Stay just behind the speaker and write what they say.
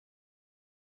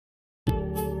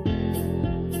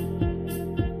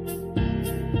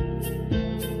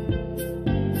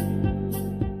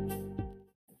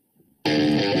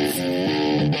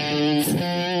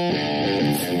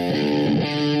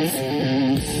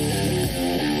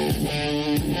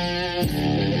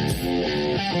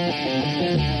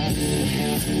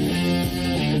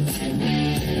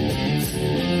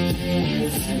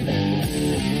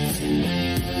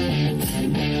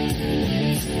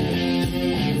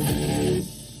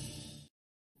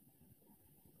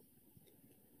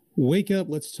Wake up,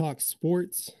 let's talk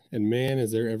sports. And man,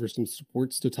 is there ever some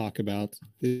sports to talk about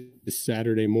this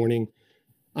Saturday morning.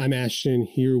 I'm Ashton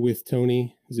here with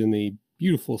Tony, who's in the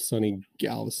beautiful sunny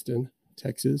Galveston,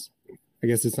 Texas. I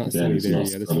guess it's not sunny there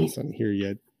yet. It's not sunny here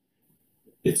yet.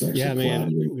 It's actually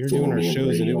man. We were doing our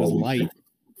shows and it was light.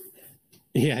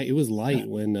 Yeah, it was light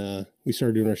when we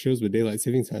started doing our shows with daylight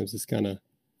saving times. This kind of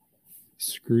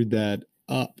screwed that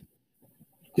up.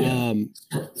 Yeah.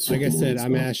 Like I said,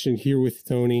 I'm Ashton here with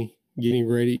Tony, getting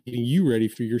you ready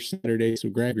for your Saturday. So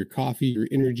grab your coffee, your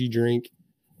energy drink,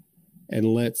 and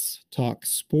let's talk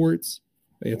sports.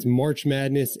 It's March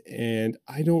Madness, and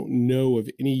I don't know of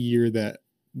any year that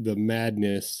the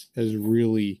madness has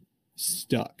really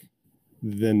stuck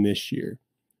than this year.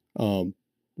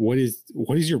 What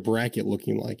is your bracket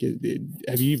looking like?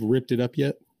 Have you even ripped it up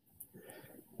yet?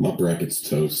 My bracket's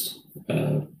toast.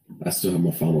 I still have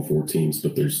my Final Four teams,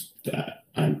 but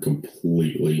I'm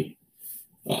completely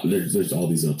there's all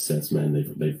these upsets,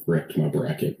 man. They've wrecked my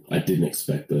bracket. I didn't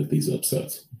expect these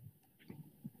upsets.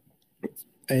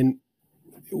 And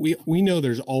we know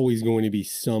there's always going to be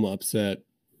some upset.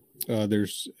 I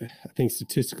think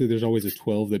statistically there's always a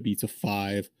 12 that beats a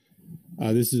 5.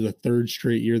 This is the third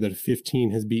straight year that a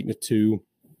 15 has beaten a 2.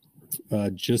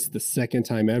 Just the second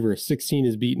time ever a 16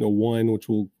 has beaten a 1, which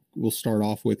we'll start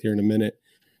off with here in a minute.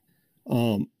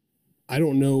 I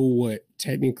don't know what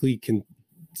technically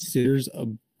considers a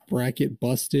bracket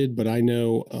busted, but I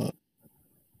know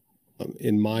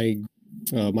in my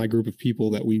group of people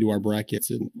that we do our brackets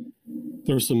and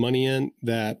throw some money in,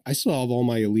 that I still have all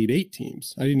my Elite 8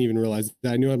 teams. I didn't even realize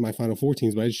that. I knew I had my Final Four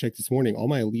teams, but I just checked this morning. All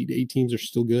my Elite 8 teams are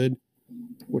still good,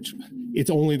 which it's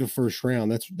only the first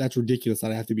round. That's ridiculous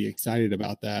that I have to be excited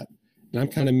about that. And I'm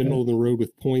kind of middle of the road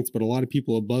with points, but a lot of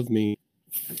people above me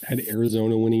had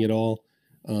Arizona winning it all,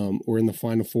 or in the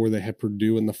Final Four, they had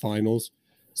Purdue in the finals.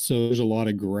 So there's a lot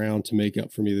of ground to make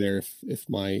up for me there if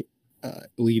my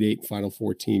Elite 8 Final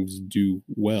Four teams do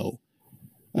well.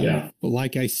 But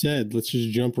like I said, let's just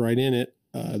jump right in it.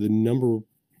 The number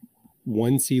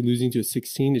 1 seed losing to a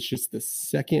 16, it's just the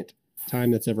second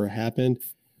time that's ever happened.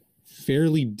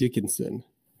 Fairleigh Dickinson.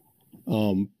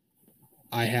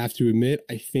 I have to admit,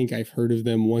 I think I've heard of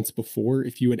them once before.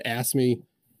 If you had asked me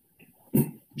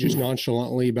just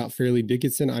nonchalantly about Fairleigh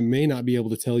Dickinson, I may not be able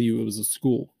to tell you it was a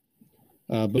school.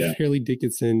 But Fairleigh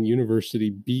Dickinson University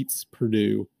beats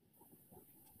Purdue.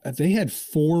 They had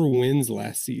 4 wins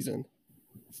last season.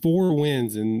 4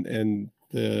 wins, and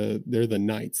they're the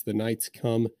Knights. The Knights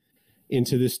come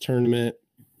into this tournament.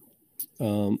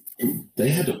 They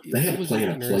had to play in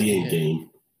a play-in game.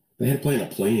 They had to play in a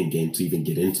play-in game to even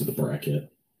get into the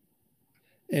bracket,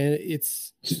 and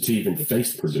it's to even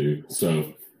face Purdue.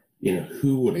 So,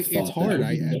 who would have thought? It's hard.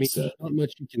 I mean,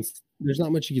 there's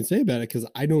not much you can say about it because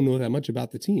I don't know that much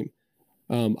about the team.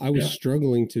 I was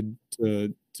struggling to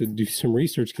do some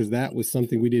research because that was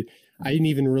something we did. I didn't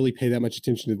even really pay that much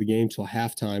attention to the game till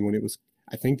halftime when it was.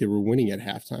 I think they were winning at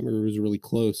halftime, or it was really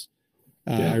close.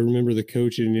 I remember the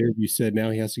coach in an interview said now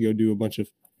he has to go do a bunch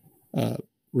of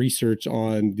research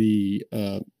on the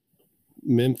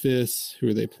Memphis. Who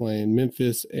are they playing?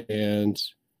 Memphis, and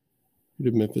who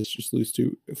did Memphis just lose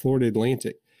to? Florida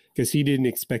Atlantic, because he didn't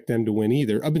expect them to win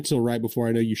either. Up until right before,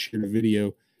 I know you shared a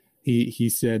video. He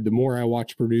said, the more I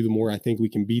watch Purdue, the more I think we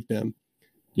can beat them.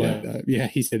 But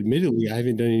he said, admittedly, I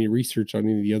haven't done any research on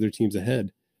any of the other teams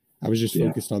ahead. I was just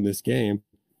focused on this game,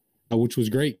 which was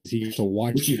great. He used to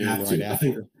watch it right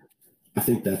after. I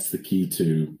think that's the key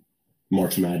to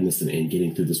March Madness and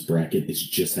getting through this bracket is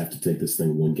you just have to take this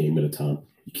thing one game at a time.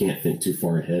 You can't think too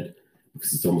far ahead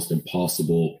because it's almost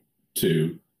impossible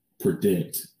to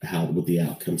predict what the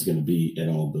outcome's going to be at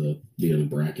all the other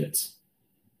brackets.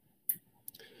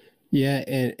 Yeah,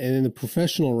 and in the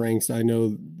professional ranks, I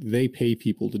know they pay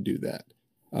people to do that.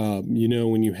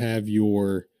 When you have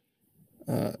your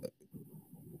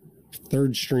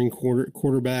third string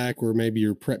quarterback, or maybe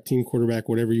your prep team quarterback,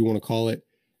 whatever you want to call it,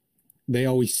 they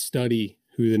always study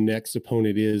who the next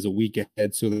opponent is a week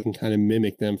ahead so they can kind of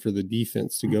mimic them for the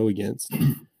defense to go against.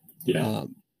 But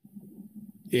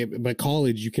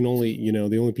college, you can only,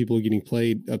 the only people getting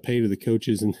paid are the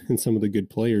coaches and some of the good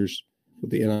players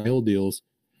with the NIL deals.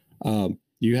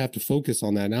 You have to focus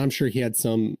on that. Now, I'm sure he had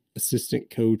some assistant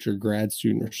coach or grad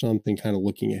student or something kind of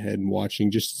looking ahead and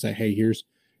watching just to say, hey, here's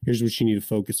what you need to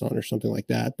focus on or something like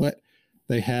that. But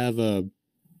they had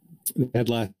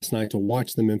last night to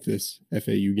watch the Memphis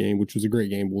FAU game, which was a great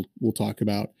game. We'll talk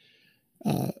about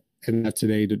and have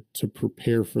today to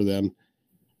prepare for them.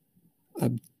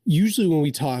 Usually when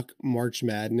we talk March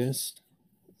Madness,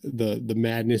 the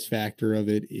madness factor of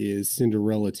it is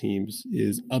Cinderella teams,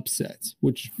 is upsets,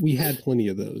 which we had plenty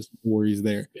of those worries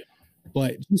there.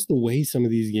 But just the way some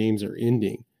of these games are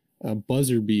ending,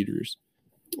 buzzer beaters.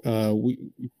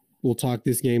 We'll talk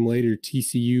this game later.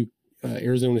 TCU,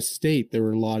 Arizona State. There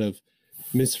were a lot of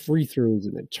missed free throws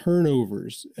and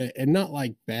turnovers, and not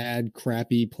like bad,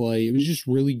 crappy play. It was just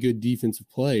really good defensive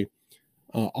play.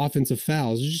 Offensive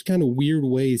fouls. It's just kind of weird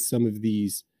ways some of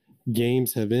these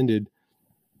games have ended.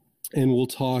 And we'll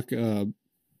talk about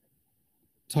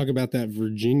that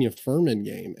Virginia Furman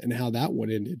game and how that one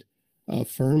ended.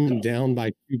 Furman down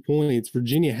by 2 points.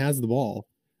 Virginia has the ball,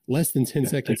 less than 10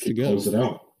 seconds to go. Close it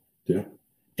out. Yeah.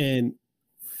 And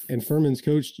Furman's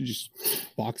coach to just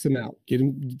box him out,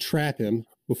 trap him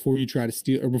before you try to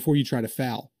steal or before you try to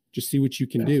foul. Just see what you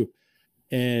can do.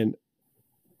 And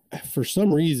for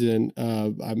some reason,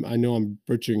 I know I'm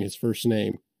butchering his first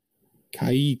name,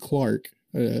 Kai Clark.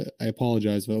 I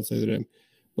apologize if I don't say the name,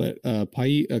 but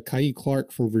Kai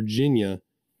Clark from Virginia,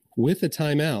 with a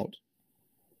timeout,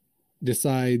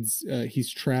 decides he's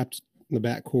trapped in the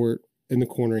backcourt in the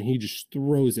corner, and he just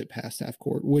throws it past half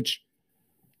court. Which,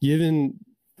 given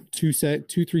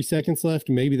 2-3 seconds left,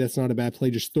 maybe that's not a bad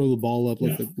play. Just throw the ball up,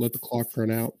 let the clock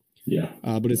run out. Yeah.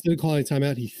 But instead of calling a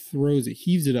timeout, he throws it,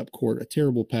 heaves it up court. A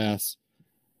terrible pass,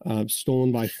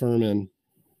 stolen by Furman,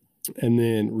 and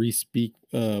then Reese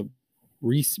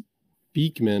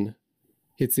Beekman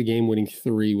hits the game-winning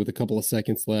three with a couple of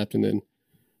seconds left, and then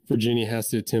Virginia has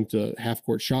to attempt a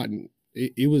half-court shot, and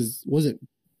it wasn't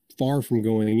far from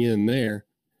going in there.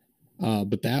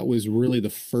 But that was really the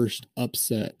first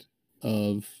upset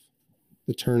of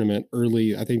the tournament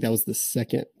early. I think that was the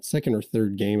second or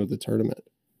third game of the tournament.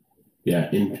 Yeah,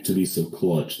 and to be so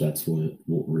clutch, that's what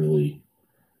really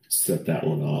set that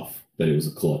one off, that it was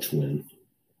a clutch win.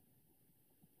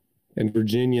 And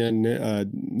Virginia,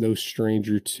 no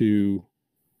stranger to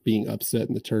being upset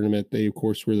in the tournament. They, of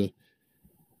course, were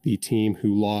the team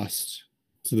who lost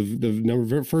to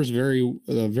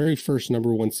the very first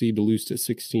number one seed to lose to a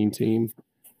 16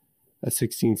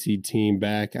 seed team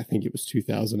back. I think it was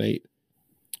 2008.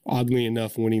 Oddly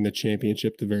enough, winning the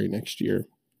championship the very next year.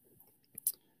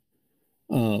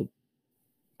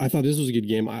 I thought this was a good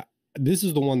game. This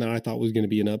is the one that I thought was going to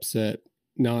be an upset.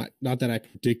 Not that I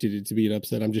predicted it to be an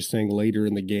upset. I'm just saying later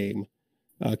in the game,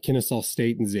 Kennesaw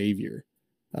State and Xavier.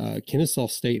 Kennesaw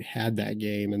State had that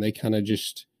game, and they kind of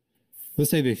just, let's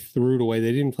say they threw it away.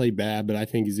 They didn't play bad, but I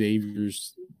think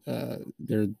Xavier's,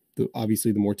 they're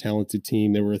obviously the more talented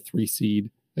team. They were a 3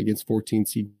 seed against 14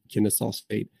 seed Kennesaw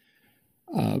State.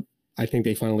 I think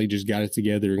they finally just got it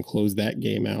together and closed that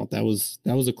game out. That was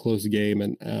a close game,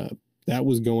 and that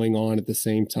was going on at the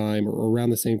same time or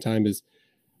around the same time as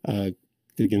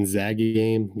the Gonzaga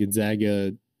game,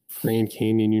 Gonzaga Grand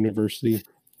Canyon University,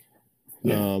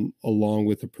 along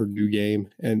with the Purdue game.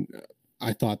 And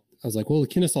I was like, well, the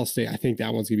Kennesaw State, I think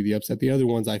that one's going to be the upset. The other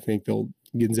ones, I think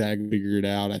Gonzaga figure it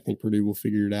out. I think Purdue will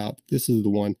figure it out. This is the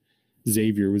one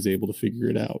Xavier was able to figure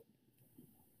it out.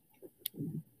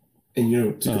 And,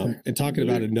 and talking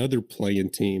about another playing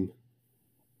team,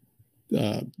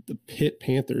 the Pitt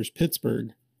Panthers,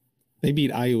 Pittsburgh, they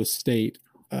beat Iowa State.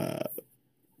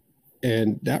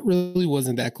 And that really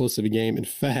wasn't that close of a game. In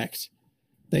fact,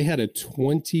 they had a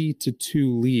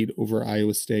 20-2 lead over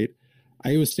Iowa State.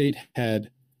 Iowa State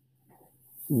had,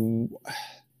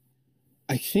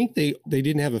 I think they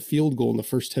didn't have a field goal in the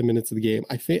first 10 minutes of the game.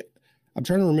 I'm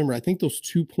trying to remember. I think those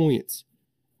 2 points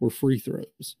were free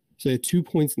throws. So they had 2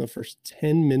 points in the first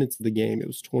 10 minutes of the game. It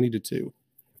was 20-2.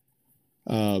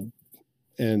 And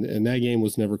that game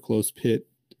was never close. Pitt,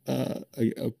 of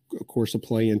course, a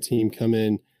play-in team, come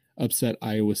in, upset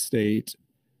Iowa State,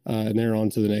 and they're on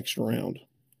to the next round.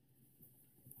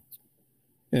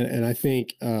 And I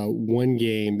think one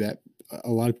game that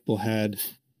a lot of people had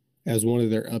as one of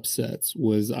their upsets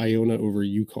was Iona over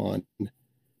UConn,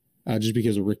 just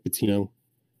because of Rick Pitino.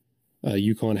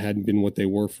 UConn hadn't been what they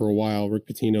were for a while. Rick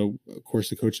Pitino, of course,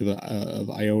 the coach of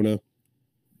Iona.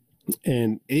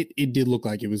 And it did look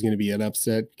like it was going to be an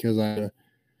upset because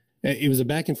it was a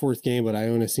back and forth game, but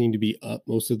Iona seemed to be up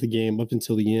most of the game up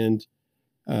until the end.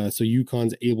 So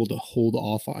UConn's able to hold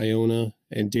off Iona,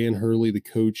 and Dan Hurley, the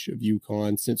coach of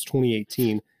UConn since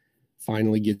 2018,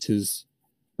 finally gets his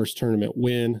first tournament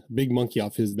win. Big monkey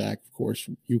off his back, of course.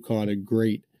 UConn, a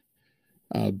great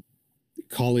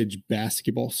college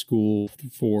basketball school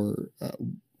for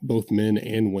both men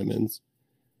and women's.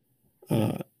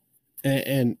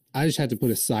 And I just had to put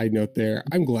a side note there.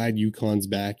 I'm glad UConn's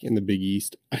back in the Big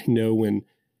East. I know when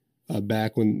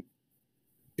back when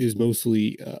it was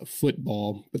mostly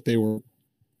football, but they were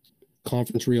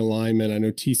conference realignment. I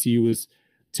know TCU was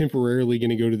temporarily going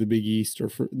to go to the Big East or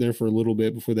there for a little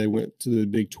bit before they went to the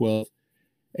Big 12.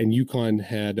 And UConn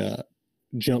had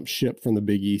jumped ship from the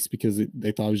Big East because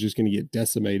they thought it was just going to get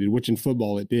decimated, which in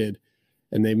football it did.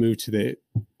 And they moved to the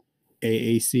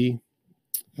AAC.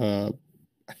 I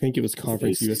think it was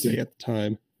Conference USA at the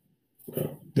time.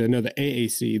 Oh. The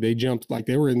AAC. They jumped, like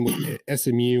they were in with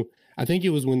SMU. I think it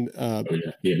was when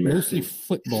mostly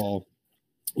football.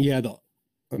 Yeah, the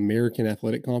American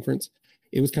Athletic Conference.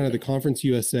 It was kind of the Conference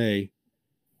USA,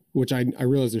 which I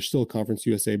realize there's still a Conference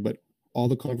USA, but all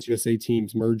the Conference USA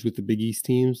teams merged with the Big East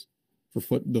teams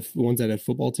for the ones that had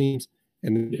football teams,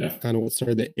 and kind of what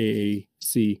started the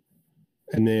AAC,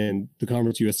 and then the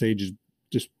Conference USA just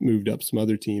moved up some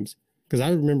other teams. Because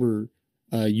I remember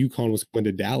UConn was going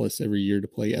to Dallas every year to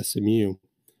play SMU.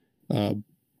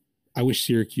 I wish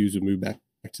Syracuse would move back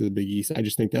to the Big East. I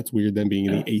just think that's weird, them being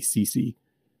in the ACC.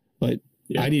 But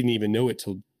I didn't even know it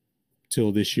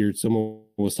till this year. Someone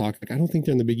was talking like, I don't think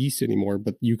they're in the Big East anymore,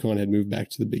 but UConn had moved back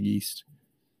to the Big East.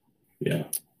 Yeah.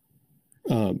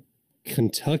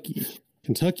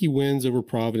 Kentucky wins over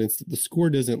Providence. The score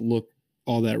doesn't look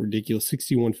all that ridiculous.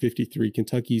 61-53.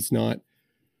 Kentucky's not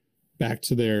back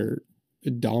to their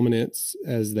dominance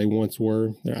as they once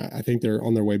were. I think they're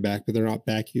on their way back, but they're not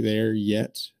back there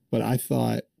yet. But I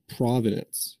thought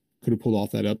Providence could have pulled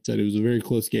off that upset. It was a very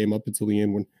close game up until the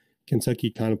end when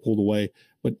Kentucky kind of pulled away.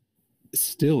 But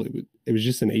still, it was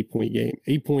just an 8-point game.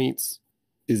 8 points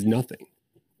is nothing.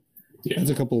 Yeah. That's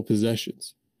a couple of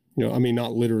possessions. I mean,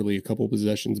 not literally a couple of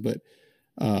possessions, but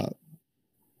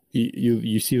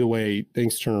you see the way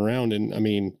things turn around. And I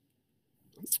mean,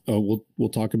 we'll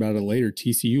talk about it later.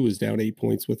 TCU was down 8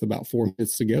 points with about 4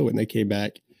 minutes to go, and they came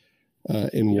back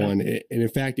and won. And in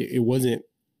fact, it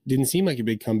didn't seem like a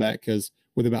big comeback because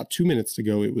with about 2 minutes to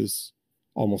go, it was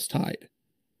almost tied.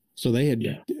 So they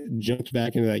had jumped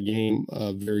back into that game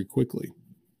very quickly.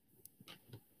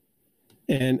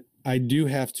 And I do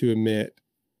have to admit,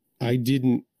 I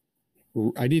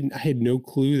had no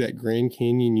clue that Grand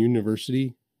Canyon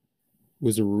University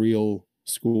was a real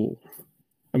school.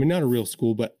 I mean, not a real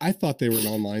school, but I thought they were an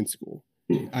online school.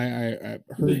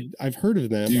 I've heard of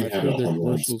them. I've heard their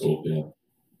commercials.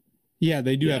 Yeah,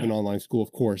 they do have an online school,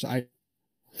 of course. I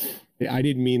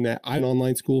didn't mean that. I'm an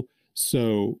online school,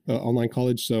 so online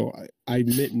college. So I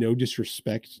meant no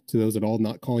disrespect to those at all.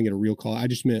 Not calling it a real college. I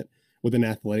just meant with an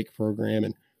athletic program,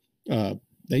 and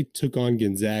they took on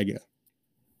Gonzaga,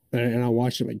 and I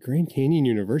watched them at Grand Canyon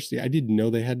University. I didn't know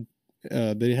they had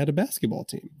a basketball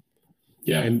team.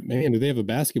 Yeah, and man, do they have a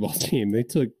basketball team? They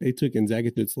took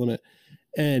Gonzaga to its limit.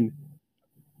 And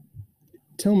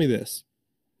tell me this: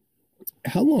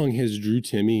 how long has Drew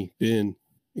Timme been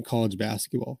in college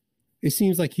basketball? It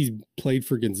seems like he's played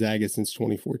for Gonzaga since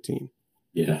 2014.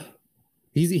 Yeah,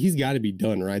 he's got to be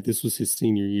done, right? This was his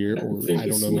senior year, or I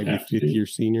don't know, maybe fifth year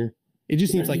senior. It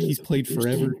just seems like he's played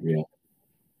forever. Yeah,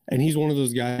 and he's one of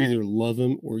those guys, either love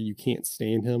him or you can't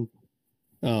stand him.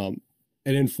 And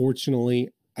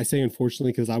unfortunately, I say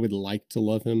unfortunately because I would like to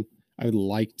love him. I would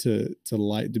like to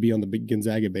be on the big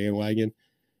Gonzaga bandwagon,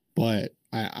 but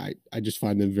I just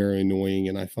find them very annoying,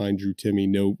 and I find Drew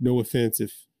Timme, no offense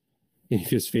if any of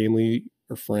his family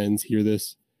or friends hear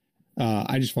this,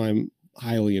 I just find him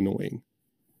highly annoying.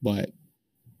 But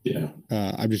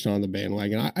I'm just not on the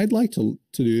bandwagon. I'd like to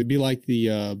do it'd be like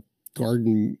the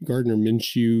Gardner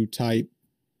Minshew type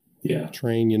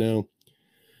train,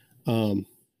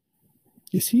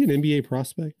 Is he an NBA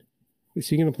prospect? Is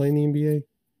he going to play in the NBA?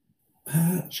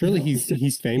 Surely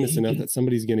he's famous enough that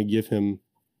somebody's going to give him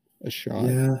a shot.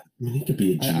 Yeah, I mean, he could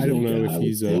be a G I don't know if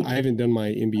he's I haven't done my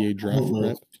NBA draft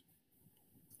rep.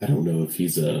 I don't know if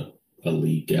he's a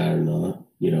league guy or not.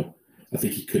 I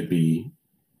think he could be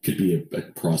a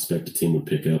prospect a team would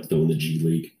pick up, though, in the G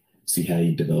League, see how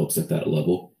he develops at that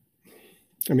level.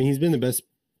 I mean, he's been the best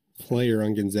player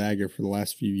on Gonzaga for the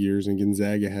last few years, and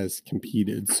Gonzaga has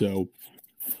competed. So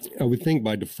I would think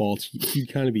by default,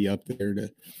 he'd kind of be up there to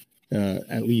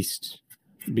at least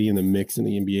be in the mix in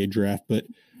the NBA draft. But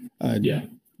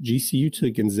GCU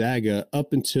took Gonzaga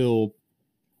up until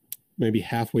maybe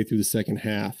halfway through the second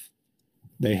half.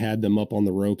 They had them up on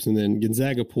the ropes, and then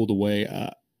Gonzaga pulled away.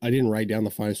 I didn't write down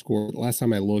the final score. Last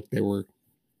time I looked, they were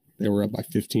up by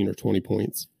 15 or 20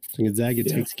 points. So Gonzaga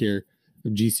takes care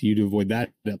of GCU to avoid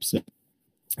that upset.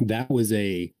 That was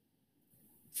a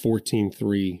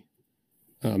 14-3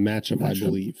 matchup, I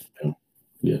believe.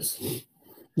 Yes.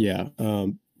 Yeah.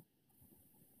 And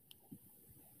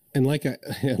like I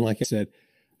said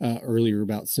earlier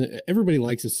about everybody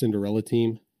likes a Cinderella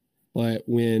team, but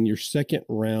when your second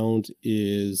round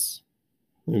is,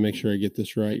 let me make sure I get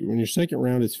this right. When your second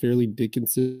round is Fairleigh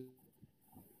Dickinson,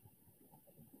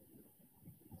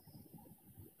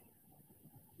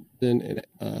 and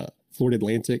Florida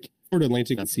Atlantic. Florida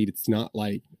Atlantic seed, it's not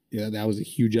like that was a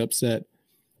huge upset,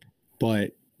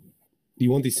 but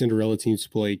you want these Cinderella teams to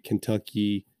play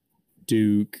Kentucky,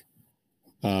 Duke.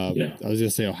 I was going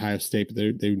to say Ohio State, but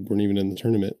they weren't even in the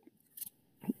tournament.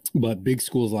 But big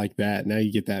schools like that, now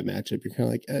you get that matchup. You're kind of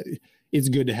like, it's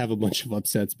good to have a bunch of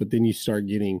upsets, but then you start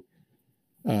getting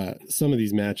some of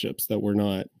these matchups that we're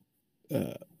not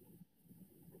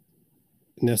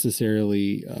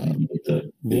necessarily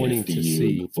wanting to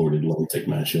see. Florida Atlantic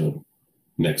matchup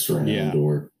next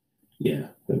round,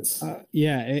 that's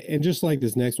and just like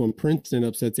this next one, Princeton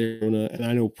upsets Arizona, and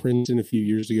I know Princeton a few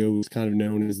years ago was kind of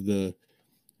known as the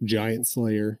Giant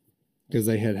Slayer because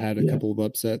they had a couple of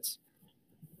upsets.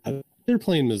 They're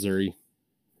playing Missouri.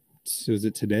 So is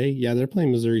it today? Yeah, they're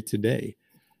playing Missouri today.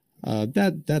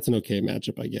 That's an okay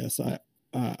matchup, I guess.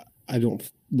 I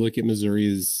don't look at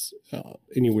Missouri as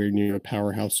anywhere near a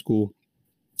powerhouse school,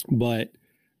 but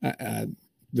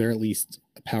they're at least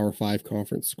a Power 5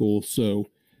 conference school. So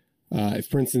if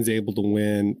Princeton's able to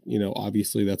win,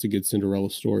 obviously that's a good Cinderella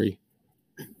story.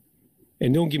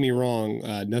 And don't get me wrong,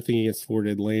 nothing against Florida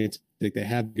Atlantic. They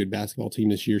have a good basketball team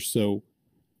this year, so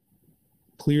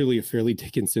clearly a Fairleigh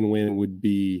Dickinson win would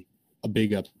be a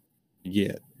big up to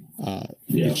get.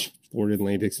 Which Florida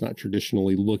Atlantic's not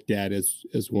traditionally looked at as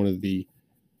one of the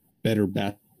better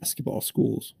basketball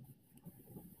schools.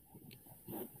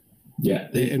 Yeah,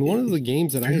 and one of the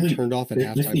games that I had turned off at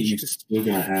halftime.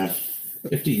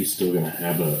 FDU's still gonna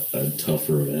have a tough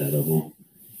road ahead of them.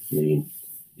 I mean,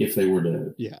 if they were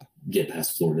to get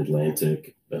past Florida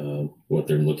Atlantic, what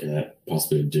they're looking at,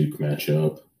 possibly a Duke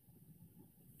matchup.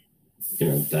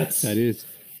 That's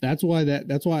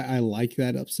why I like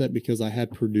that upset, because I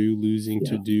had Purdue losing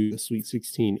to do the Sweet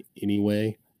 16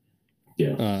 anyway.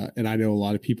 Yeah. And I know a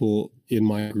lot of people in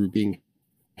my grouping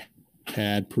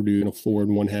had Purdue in a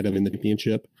 4-1 had them in the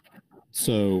championship.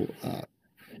 So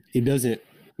it doesn't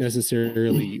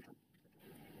necessarily,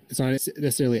 it's not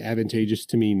necessarily advantageous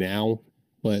to me now,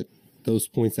 but those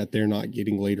points that they're not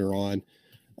getting later on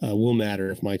will matter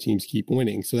if my teams keep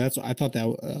winning. So I thought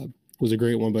that was a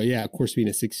great one. But yeah, of course, being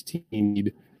a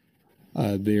 16,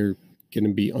 they're going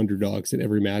to be underdogs in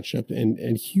every matchup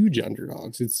and huge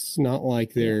underdogs. It's not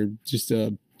like they're just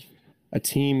a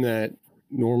team that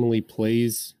normally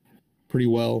plays pretty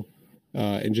well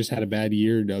and just had a bad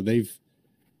year. No, they've,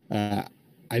 I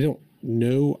don't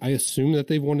know. I assume that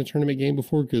they've won a tournament game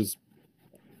before because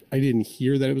I didn't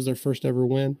hear that it was their first ever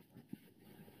win,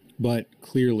 but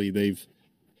clearly they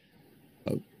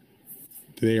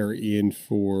are in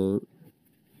for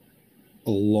a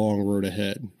long road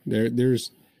ahead. I feel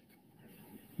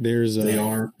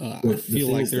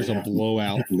like there's a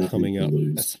blowout coming up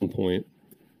at some point.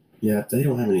 Yeah, they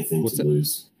don't have anything to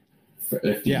lose.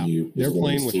 FDU they're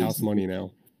playing with house money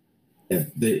now. Yeah,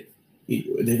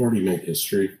 they've already made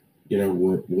history.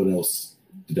 What else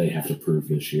do they have to prove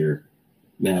this year?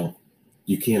 Now,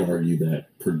 you can't argue that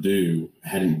Purdue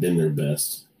hadn't been their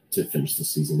best to finish the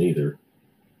season either.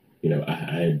 I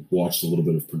had watched a little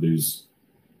bit of Purdue's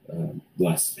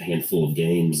last handful of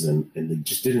games, and they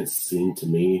just didn't seem to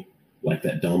me like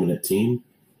that dominant team.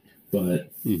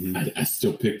 But I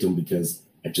still picked them because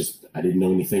I didn't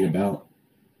know anything about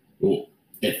FDU.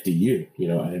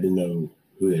 I didn't know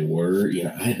who they were.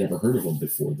 I had never heard of them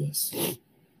before this.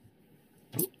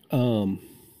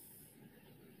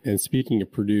 And speaking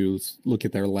of Purdue, let's look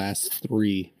at their last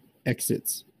 3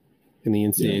 exits in the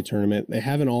NCAA tournament. They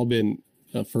haven't all been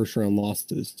first round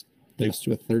losses. They lost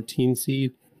to a 13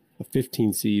 seed, a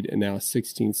 15 seed, and now a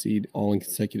 16 seed, all in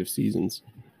consecutive seasons.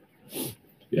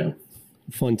 Yeah.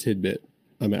 Fun tidbit.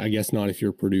 I mean, I guess not if you're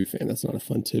a Purdue fan. That's not a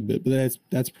fun tidbit, but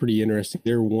that's pretty interesting.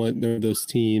 They're those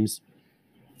teams,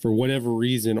 for whatever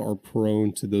reason, are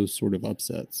prone to those sort of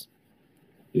upsets.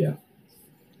 Yeah.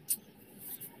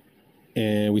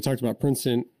 And we talked about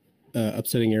Princeton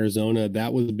upsetting Arizona.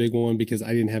 That was a big one because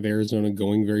I didn't have Arizona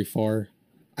going very far.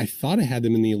 I thought I had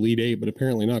them in the Elite Eight, but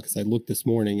apparently not, because I looked this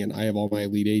morning and I have all my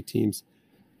Elite Eight teams.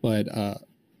 But I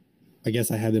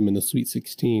guess I had them in the Sweet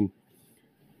 16.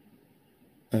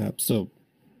 So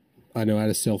I know out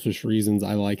of selfish reasons,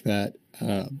 I like that.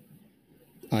 I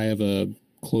have a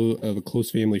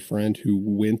close family friend who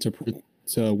went to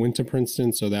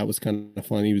Princeton, so that was kind of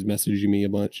fun. He was messaging me a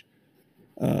bunch.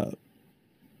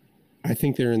 I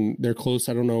think they're close.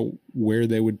 I don't know where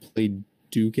they would play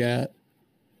Duke at.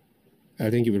 I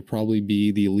think it would probably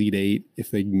be the Elite Eight if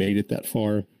they made it that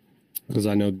far, because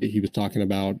I know that he was talking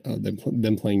about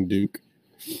them playing Duke.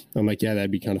 I'm like, yeah, that'd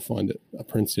be kind of fun. A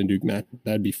Princeton Duke match,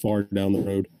 that'd be far down the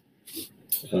road.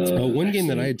 One game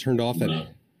that I had turned off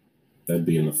that'd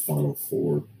be in the Final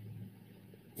Four.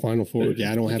 Final Four.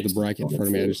 Yeah, I don't have the bracket in front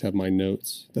of me. I just have my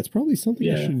notes. That's probably something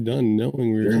I should have done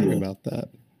knowing we were talking about that.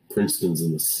 Princeton's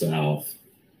in the South,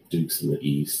 Duke's in the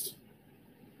East.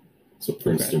 So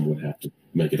Princeton would have to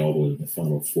make it all the way to the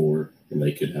Final Four, and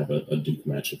they could have a Duke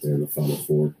matchup there in the Final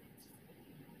Four.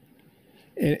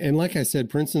 And like I said,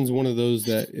 Princeton's one of those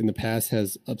that in the past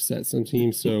has upset some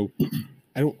teams. So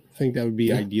I don't think that would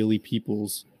be ideally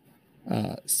people's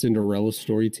Cinderella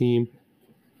story team.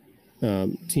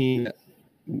 Team that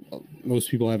most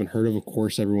people haven't heard of. Of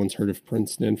course, everyone's heard of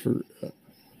Princeton for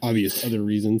obvious other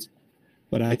reasons.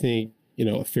 But I think,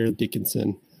 a Fairleigh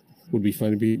Dickinson would be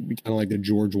fun to be kind of like the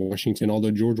George Washington,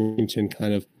 although George Washington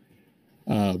kind of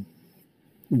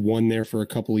won there for a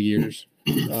couple of years.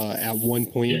 At one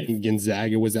point,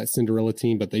 Gonzaga was that Cinderella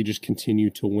team, but they just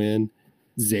continued to win.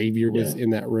 Xavier was in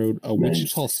that road.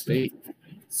 Wichita State.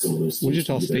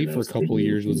 Wichita State for a couple of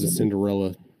years was a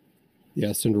Cinderella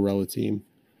team.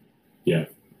 Yeah.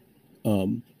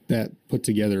 That put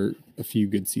together a few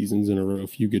good seasons in a row, a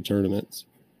few good tournaments.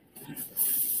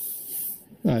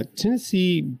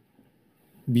 Tennessee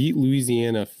beat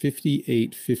Louisiana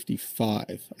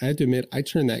 58-55. I had to admit, I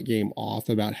turned that game off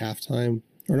about halftime.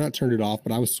 Or not turned it off,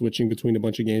 but I was switching between a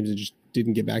bunch of games and just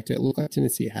didn't get back to it. It looked like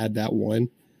Tennessee had that one.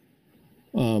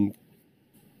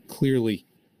 Clearly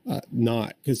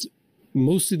not, because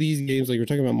most of these games, like we're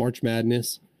talking about March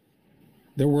Madness,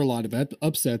 there were a lot of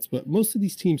upsets, but most of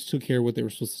these teams took care of what they were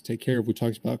supposed to take care of. We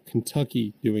talked about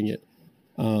Kentucky doing it,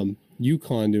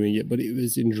 UConn doing it, but it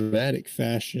was in dramatic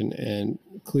fashion, and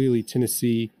clearly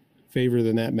Tennessee favored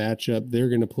in that matchup. They're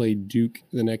going to play Duke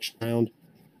the next round.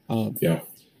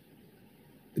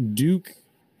 Duke,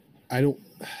 I'm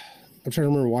trying to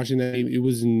remember watching that game. It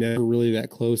was never really that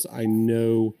close. I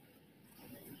know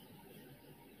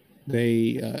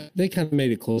they kind of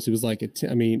made it close. It was like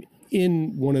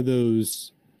in one of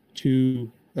those 4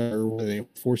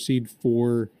 seed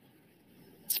 4-13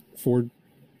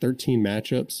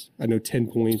 matchups. I know 10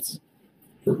 points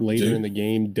later in the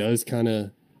game does kind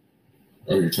of.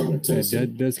 Oh, you're talking about Tennessee.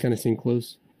 Does kind of seem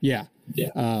close. Yeah. Yeah.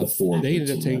 They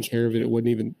ended up taking care of it. It wasn't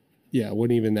even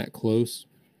that close.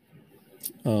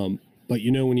 But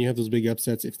when you have those big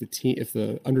upsets, if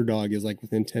the underdog is like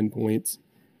within 10 points,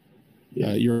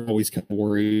 you're always kind of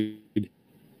worried.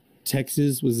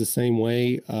 Texas was the same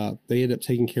way. They ended up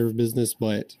taking care of business,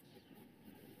 but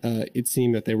it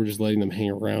seemed that they were just letting them hang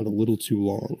around a little too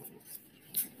long.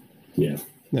 Yeah.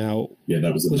 Now,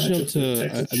 that was a matchup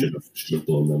that Texas should have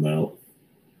blown them out.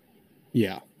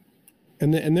 Yeah.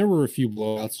 And there were a few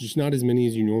blowouts, just not as many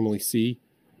as you normally see.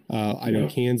 I know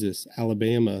Kansas,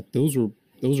 Alabama, those are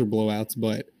blowouts,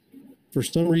 but for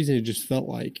some reason it just felt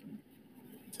like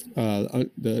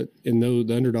the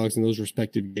underdogs in those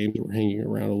respective games were hanging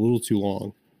around a little too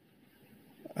long.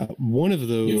 One of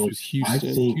those was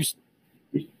Houston.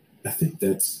 I think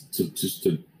that's just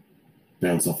to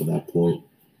bounce off of that point.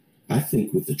 I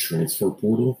think with the transfer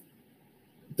portal,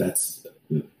 that's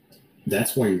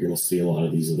why you're going to see a lot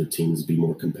of these other teams be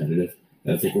more competitive.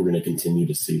 And I think we're going to continue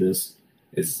to see this.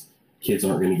 Is kids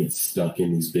aren't going to get stuck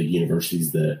in these big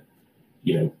universities that,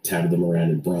 touted them around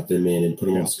and brought them in and put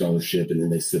them on scholarship, and then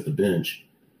they sit the bench.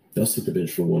 They'll sit the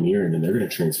bench for 1 year, and then they're going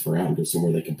to transfer out and go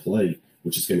somewhere they can play,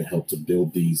 which is going to help to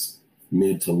build these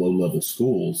mid to low level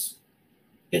schools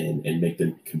and make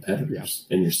them competitors.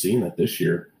 And you're seeing that this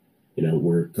year.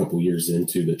 We're a couple years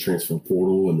into the transfer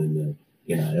portal and then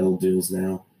the NIL deals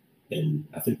now. And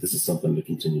I think this is something to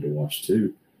continue to watch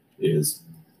too, is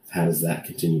how does that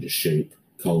continue to shape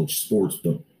college sports?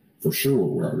 But for sure,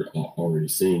 what we're already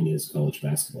seeing is college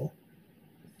basketball.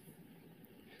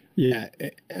 Yeah.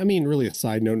 Really a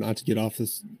side note, not to get off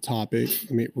this topic.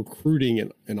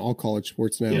 Recruiting in all college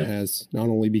sports now has not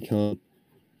only become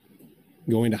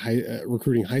going to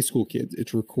recruiting high school kids,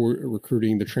 it's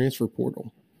recruiting the transfer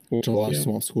portal, which a lot of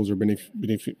small schools are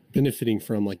benefiting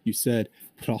from, like you said,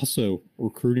 but also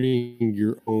recruiting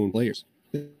your own players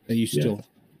that you still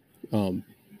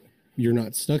you're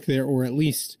not stuck there, or at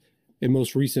least in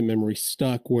most recent memory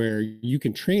stuck where you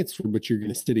can transfer, but you're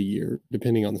going to sit a year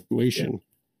depending on the situation.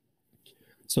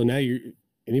 So now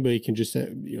anybody can just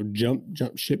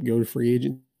jump ship, go to free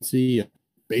agency.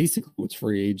 Basically, it's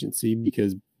free agency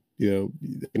because they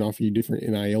can offer you different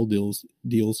NIL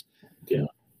deals. Yeah.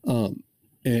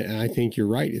 And I think you're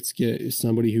right. It's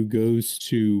somebody who goes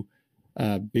to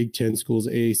Big Ten schools,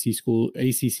 ACC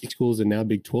schools, and now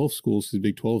Big 12 schools, because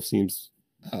Big 12 seems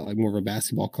like more of a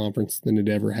basketball conference than it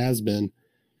ever has been.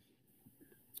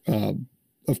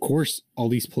 Of course, all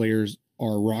these players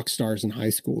are rock stars in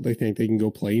high school. They think they can go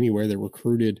play anywhere. They're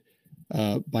recruited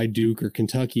by Duke or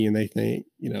Kentucky, and they think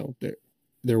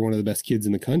they're one of the best kids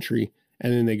in the country.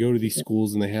 And then they go to these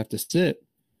schools and they have to sit.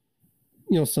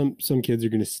 some kids are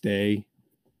going to stay,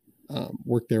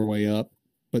 work their way up,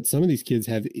 but some of these kids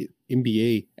have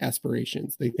NBA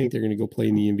aspirations. They think they're going to go play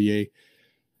in the NBA,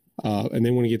 and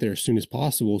they want to get there as soon as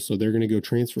possible. So they're going to go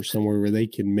transfer somewhere where they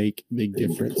can make a big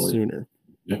difference sooner.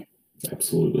 Yeah,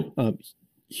 absolutely.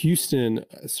 Houston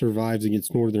survives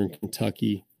against Northern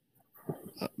Kentucky.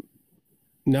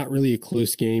 Not really a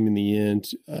close game in the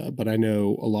end, but I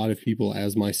know a lot of people,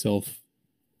 as myself,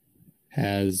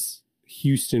 has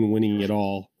Houston winning it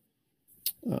all.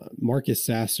 Marcus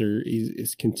Sasser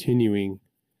is continuing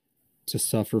to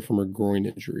suffer from a groin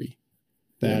injury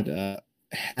that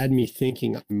had me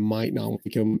thinking I might not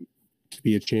want him to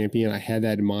be a champion. I had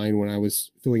that in mind when I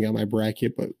was filling out my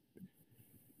bracket, but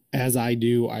as I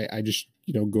do, I just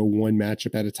go one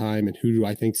matchup at a time, and who do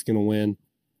I think is going to win?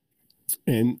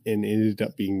 And it ended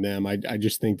up being them. I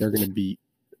just think they're going to beat.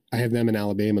 I have them in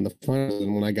Alabama in the finals,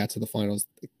 and when I got to the finals,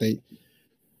 they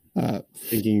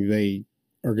thinking they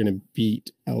are going to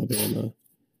beat Alabama.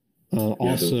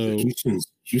 Also,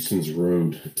 Houston's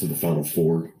road to the Final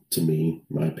Four, to me,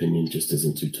 my opinion, just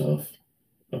isn't too tough.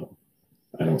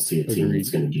 I don't see a team that's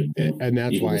going to give them. And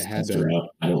that's why I had that.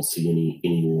 I don't see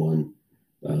anyone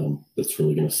that's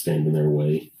really going to stand in their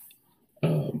way.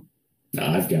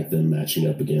 I've got them matching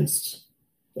up against.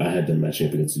 I had them matching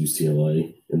up against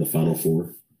UCLA in the Final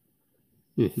Four.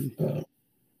 Mm-hmm.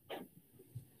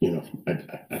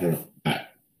 I don't know.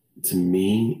 To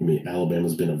me,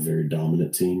 Alabama's been a very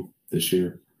dominant team this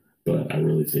year, but I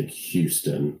really think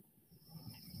Houston.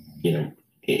 And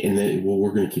then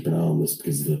we're going to keep an eye on this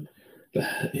because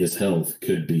his health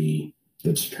could be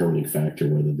the determining factor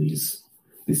whether these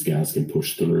guys can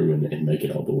push through and make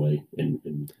it all the way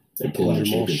and pull out a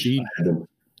championship.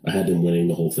 I had them winning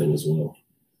the whole thing as well.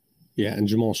 Yeah, and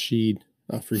Jamal Sheed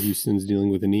for Houston's dealing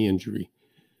with a knee injury.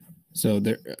 So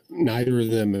neither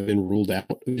of them have been ruled out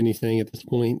of anything at this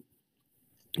point,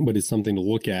 but it's something to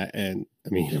look at. And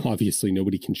obviously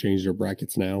nobody can change their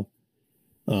brackets now.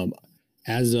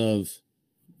 As of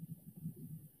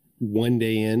one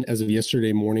day in, as of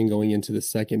yesterday morning, going into the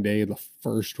second day of the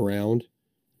first round,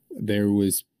 there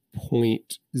was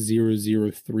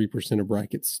 0.003% of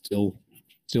brackets still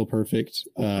perfect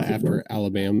after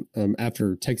Alabama,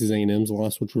 after Texas A&M's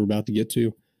loss, which we're about to get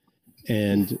to.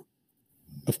 And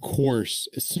of course,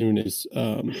 as soon as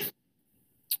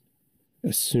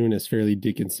Fairleigh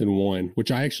Dickinson won,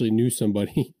 which I actually knew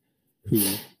somebody who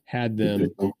had them,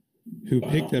 who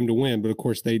picked them to win, but of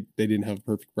course they didn't have a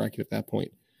perfect bracket at that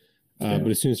point. But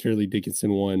as soon as Fairleigh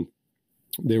Dickinson won,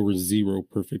 there were 0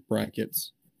 perfect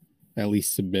brackets at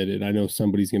least submitted. I know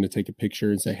somebody's going to take a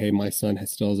picture and say, "Hey, my son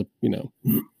still has a,"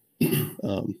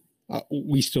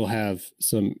 we still have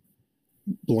some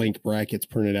blank brackets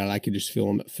printed out. I could just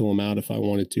fill them out if I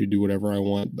wanted to, do whatever I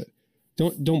want. But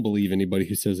don't believe anybody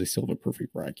who says they still have a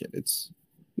perfect bracket. It's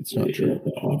not true.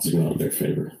 The odds are not in their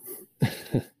favor.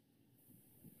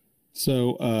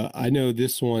 So I know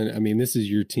this one. This is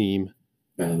your team.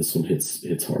 This one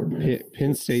hits hard, man.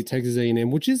 Penn State, Texas A&M,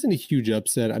 which isn't a huge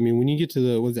upset. When you get to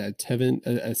the, what's that, a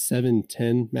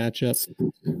 7-10 matchup,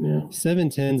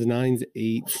 7-10s, 9s,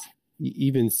 8s,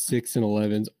 even 6 and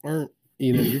 11s aren't,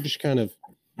 you're just kind of,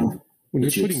 when you're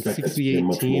putting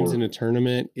 68 teams in a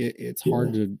tournament, it's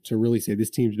hard to really say this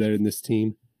team's better than this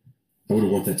team. I would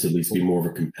want that to at least be more of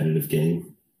a competitive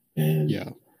game. And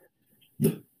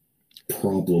the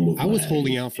problem with I was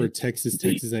holding out for a Texas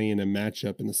A&M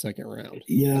matchup in the second round.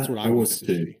 Yeah, that's what I was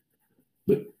too.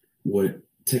 But what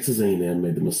Texas A&M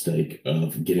made the mistake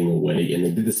of getting away, and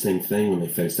they did the same thing when they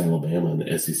faced Alabama in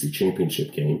the SEC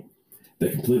championship game.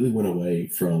 They completely went away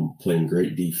from playing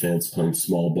great defense, playing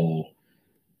small ball,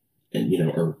 and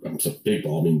big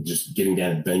ball. Just getting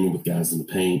down and banging with guys in the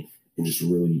paint, and just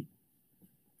really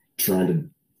trying to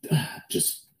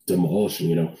just demolish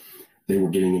them. They were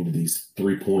getting into these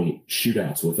 3-point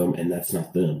shootouts with them, and that's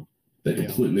not them. They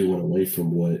completely went away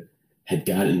from what had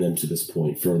gotten them to this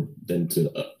point for them to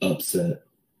upset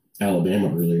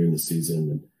Alabama earlier in the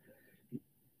season.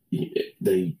 And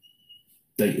they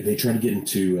try to get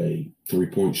into a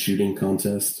 3-point shooting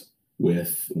contest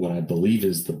with what I believe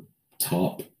is the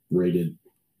top-rated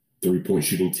 3-point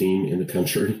shooting team in the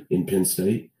country in Penn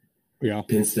State. Yeah,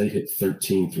 Penn State hit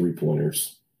 13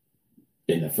 3-pointers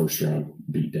in that first round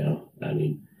beatdown.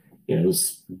 They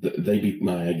beat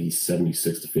my Aggies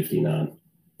 76-59.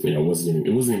 It wasn't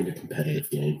even a competitive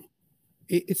game.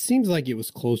 It seems like it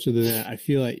was closer than that. I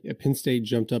feel like Penn State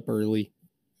jumped up early,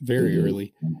 very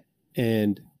early,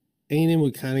 and A&M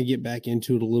would kind of get back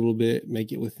into it a little bit,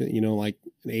 make it with like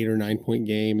an 8 or 9 point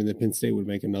game, and then Penn State would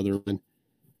make another one.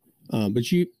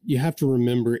 But you have to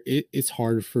remember it's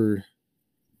hard for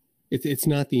it's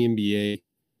not the NBA.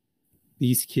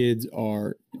 these kids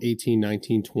are 18,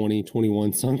 19, 20,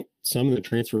 21. Some of the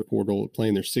transfer portal are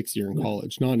playing their 6th year in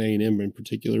college, not in A&M in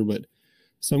particular, but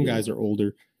some guys are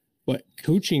older. But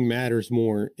coaching matters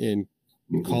more in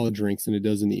college ranks than it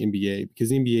does in the NBA, because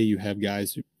the NBA you have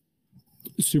guys who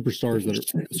superstars that are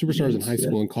superstars in high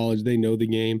school and college. They know the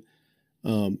game.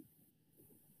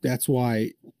 That's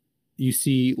why you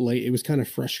see late. It was kind of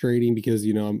frustrating because,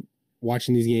 you know, I'm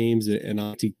watching these games and I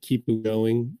like to keep it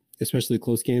going, especially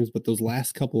close games. But those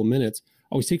last couple of minutes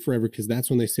always take forever because that's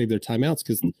when they save their timeouts,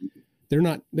 because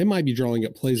they might be drawing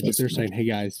up plays, but they're saying, hey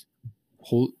guys,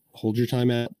 hold your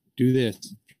timeout, do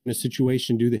this in a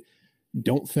situation, do the,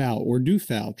 don't foul or do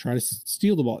foul, try to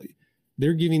steal the ball.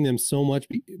 They're giving them so much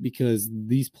because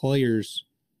these players,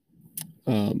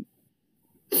 the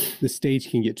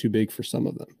stage can get too big for some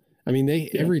of them. I mean,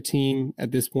 every team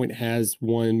at this point has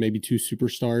one, maybe two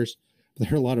superstars. But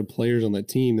there are a lot of players on that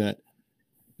team that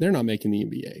they're not making the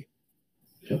NBA.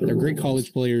 Yeah, they're great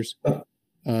college players. They're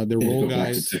role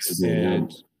guys,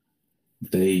 and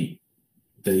they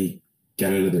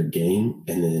got out of their game,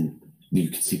 and then you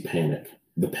could see the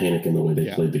panic in the way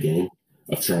they played the game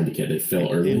of trying to get. They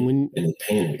fell early and they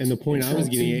panicked. And the point I was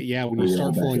getting at, when you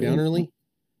start falling down early,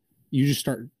 you just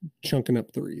start chunking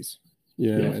up threes.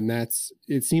 And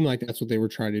it seemed like that's what they were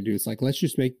trying to do. It's like, let's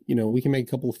just make, we can make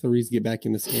a couple of threes, get back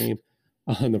in this game.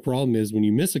 And the problem is when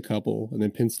you miss a couple and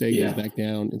then Penn State goes back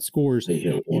down and scores,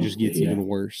 it just gets even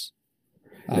worse.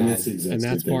 And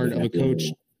that's part of a coach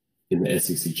in the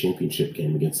SEC championship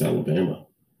game against Alabama.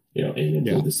 And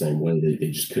they played the same way.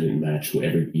 They just couldn't match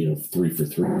every 3 for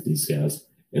 3 with these guys,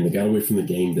 and they got away from the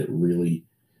game that really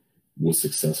was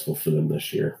successful for them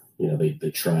this year.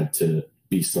 They tried to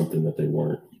be something that they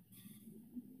weren't.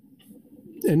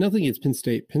 And nothing against Penn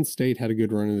State. Penn State had a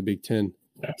good run in the Big Ten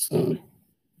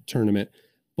tournament,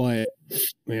 but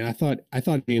man, I thought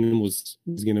A&M was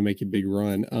going to make a big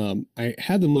run. I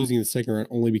had them losing in the second round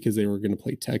only because they were going to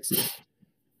play Texas,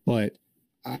 but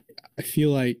I feel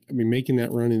like making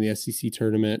that run in the SEC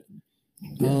tournament.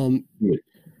 To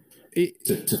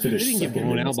finish, they didn't get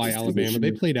blown out by Alabama.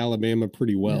 They played Alabama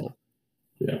pretty well.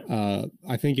 Yeah.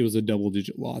 I think it was a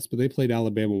double-digit loss, but they played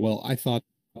Alabama well. I thought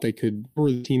they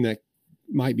were the team that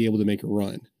might be able to make a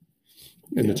run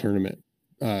in the tournament,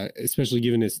 especially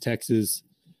given as Texas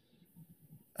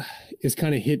is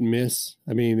kind of hit and miss.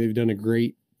 I mean, they've done a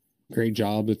great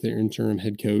job with their interim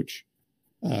head coach.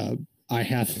 I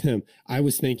have them. I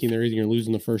was thinking they're either going to lose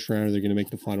in the first round or they're going to make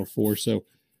the Final Four. So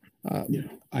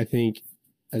I think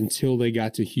until they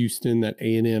got to Houston, that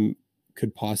A&M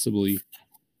could possibly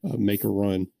make a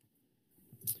run.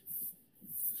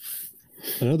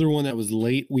 Another one that was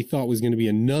late, we thought was going to be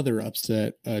another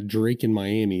upset, Drake in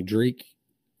Miami. Drake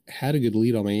had a good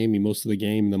lead on Miami most of the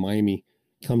game, and then Miami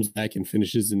comes back and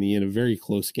finishes in the end a very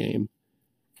close game.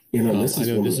 I know this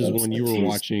is one you were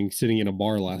watching, sitting in a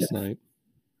bar last night.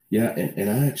 Yeah, and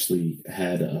I actually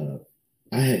had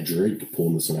Drake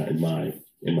pulling this one out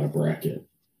in my bracket.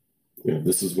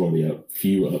 This is one of the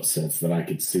few upsets that I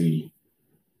could see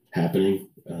happening.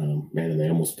 And they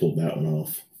almost pulled that one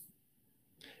off.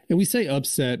 And we say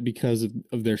upset because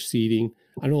of their seeding.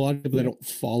 I know a lot of people that don't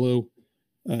follow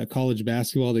college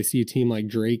basketball. They see a team like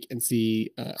Drake and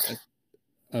see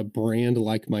a brand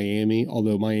like Miami,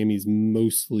 although Miami's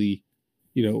mostly,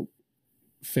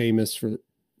 famous for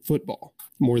football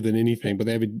more than anything, but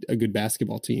they have a good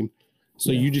basketball team.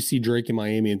 So you just see Drake in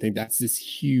Miami and think that's this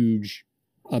huge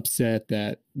upset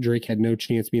that Drake had no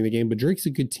chance being in the game. But Drake's a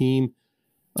good team.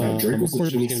 Drake was of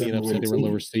course, it was going to be an upset. They were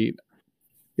lower seed.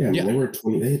 Yeah, they were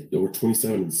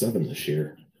 27-7 this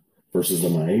year versus the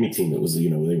Miami team that was,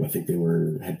 I think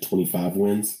they had 25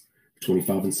 wins,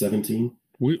 25-17,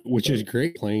 which is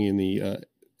great playing in the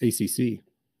ACC.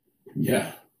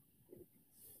 Yeah.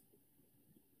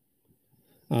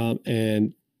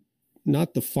 And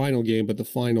not the final game, but the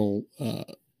final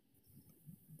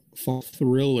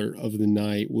thriller of the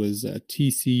night was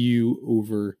TCU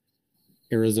over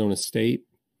Arizona State.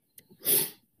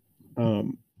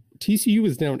 TCU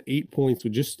was down 8 points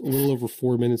with just a little over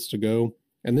 4 minutes to go.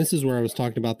 And this is where I was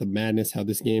talking about the madness, how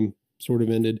this game sort of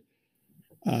ended.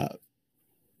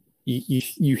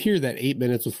 You hear that 8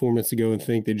 minutes with 4 minutes to go and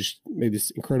think they just made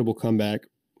this incredible comeback.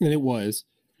 And it was.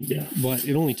 Yeah. But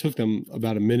it only took them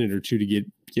about a minute or two to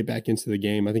get back into the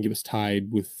game. I think it was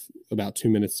tied with about 2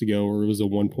 minutes to go, or it was a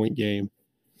 1 point game.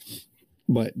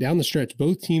 But down the stretch,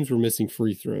 both teams were missing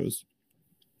free throws.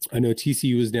 I know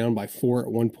TCU was down by 4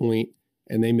 at one point,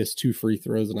 and they missed 2 free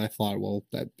throws. And I thought, well,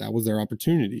 that was their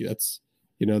opportunity. That's,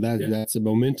 that's a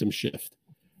momentum shift.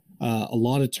 A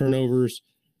lot of turnovers.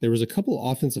 There was a couple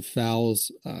offensive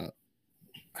fouls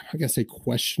I guess say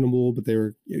questionable, but they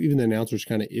were, even the announcers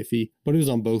kind of iffy, but it was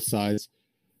on both sides,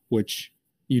 which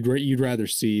you'd rather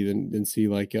see than see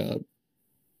like an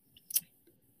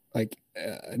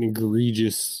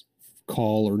egregious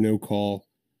call or no call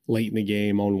late in the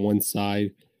game on one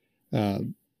side.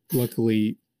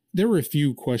 Luckily, there were a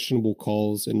few questionable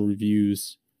calls and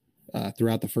reviews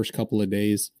throughout the first couple of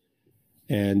days,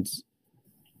 and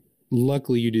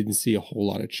luckily you didn't see a whole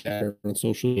lot of chatter on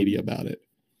social media about it.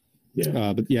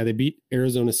 Yeah. But yeah, they beat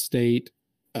Arizona State.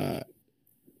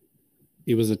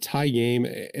 It was a tie game,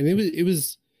 and it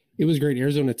was great.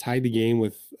 Arizona tied the game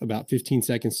with about 15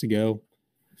 seconds to go.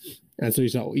 And so you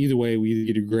saw either way, we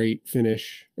either get a great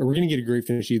finish, or we're going to get a great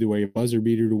finish either way, a buzzer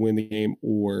beater to win the game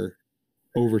or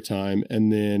overtime.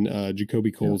 And then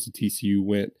Jacoby Coles at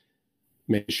TCU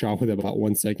made a shot with about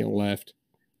 1 second left,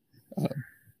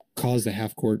 caused a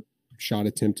half-court shot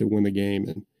attempt to win the game.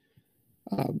 And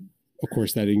of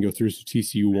course, that didn't go through, so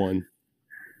TCU won,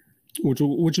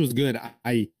 which was good.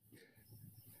 I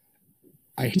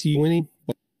see winning,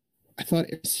 but I thought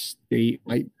State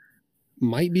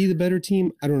might be the better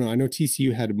team. I don't know. I know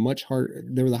TCU had a much harder.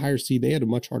 They were the higher seed. They had a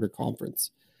much harder conference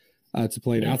to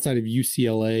play. And outside of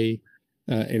UCLA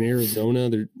and Arizona,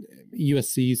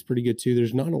 USC is pretty good too.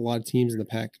 There's not a lot of teams in the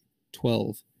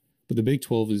Pac-12, but the Big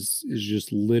 12 is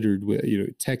just littered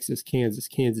with Texas, Kansas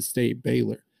State,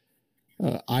 Baylor,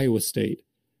 Iowa State.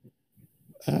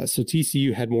 So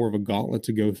TCU had more of a gauntlet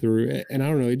to go through, and I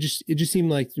don't know. It just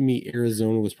seemed like to me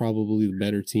Arizona was probably the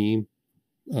better team,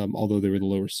 although they were the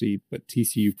lower seed. But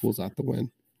TCU pulls out the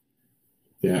win.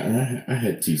 Yeah, and I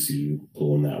had TCU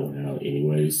pulling that one out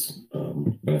anyways.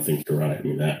 But I think you're right. I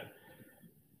mean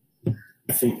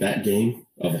I think that game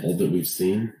of all that we've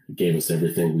seen gave us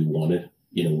everything we wanted.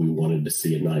 We wanted to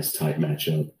see a nice tight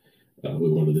matchup. We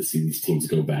wanted to see these teams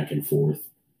go back and forth.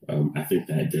 I think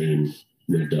that game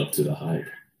lived up to the hype.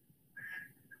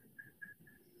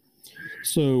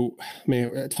 So,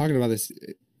 man, talking about this,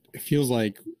 it feels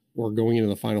like we're going into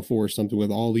the Final Four or something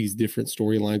with all these different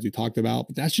storylines we talked about,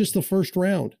 but that's just the first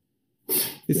round.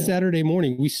 It's Saturday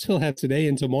morning. We still have today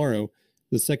and tomorrow,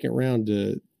 the second round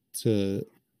to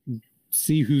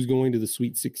see who's going to the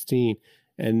Sweet 16.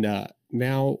 And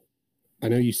now, I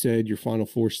know you said your Final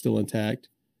Four is still intact,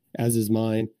 as is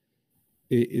mine.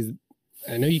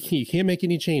 I know you can't make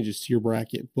any changes to your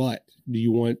bracket, but do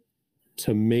you want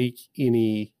to make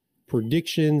any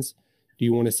predictions? Do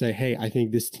you want to say, hey, I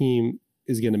think this team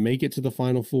is going to make it to the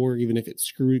Final Four, even if it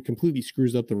completely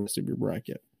screws up the rest of your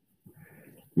bracket?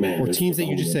 Man, or teams that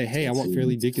you just say, hey, I want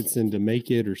Fairleigh Dickinson to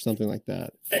make it or something like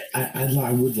that.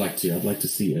 I would like to. I'd like to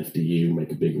see FDU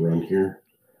make a big run here.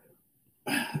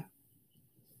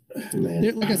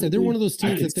 Man, like I said, they're one of those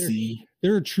teams that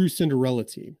they're a true Cinderella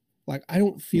team. Like, I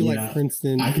don't feel like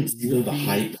Princeton. I could see the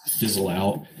hype fizzle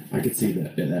out. I could see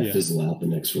that fizzle out the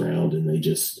next round, and they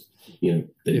just,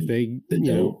 if they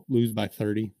don't lose by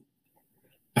 30.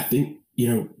 I think,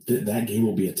 that game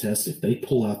will be a test. If they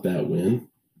pull out that win,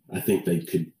 I think they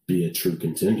could be a true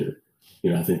contender.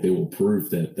 I think they will prove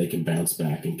that they can bounce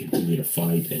back and continue to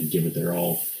fight and give it their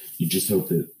all. You just hope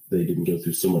that they didn't go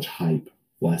through so much hype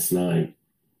last night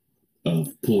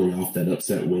of pulling off that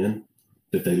upset win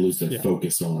that they lose their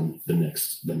focus on the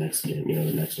next game,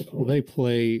 the next opponent. Well, they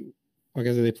play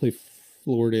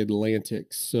Florida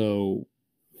Atlantic, so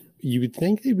you would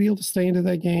think they'd be able to stay into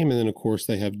that game, and then of course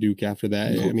they have Duke after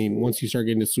that. I mean, once you start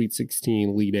getting to Sweet 16,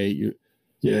 Elite 8,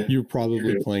 you're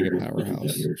probably playing a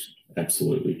powerhouse.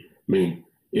 Absolutely. I mean,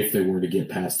 if they were to get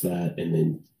past that, and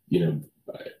then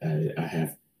I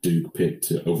have Duke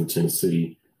picked over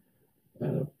Tennessee.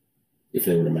 If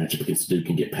they were to match up against Duke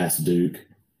and get past Duke,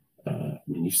 I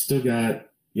mean, you've still got,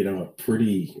 a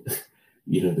pretty,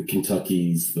 the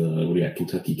Kentuckies, we got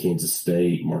Kentucky, Kansas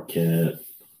State, Marquette.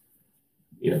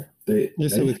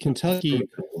 So with Kentucky,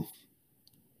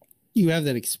 you have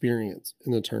that experience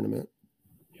in the tournament.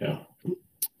 Yeah.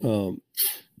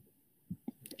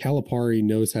 Calipari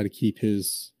knows how to keep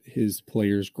his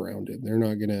players grounded. They're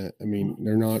not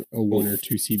they're not a 1 or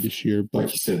 2 seed this year. But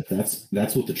like you said,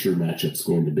 that's what the true matchup's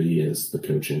going to be, is the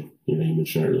coaching. You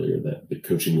mentioned earlier that the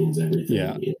coaching means everything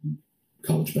in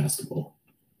college basketball.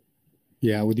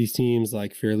 Yeah, with these teams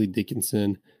like Fairleigh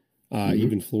Dickinson,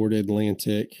 even Florida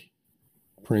Atlantic,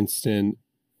 Princeton,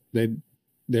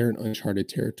 they're in uncharted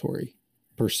territory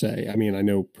per se. I mean, I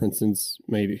know Princeton's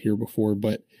made it here before,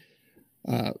 but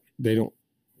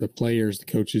the players, the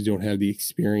coaches don't have the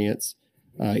experience.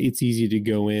 It's easy to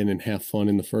go in and have fun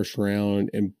in the first round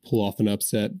and pull off an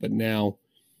upset. But now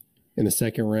in the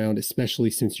second round, especially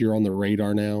since you're on the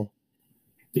radar now,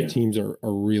 teams are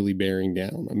really bearing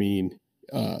down. I mean,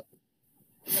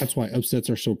 that's why upsets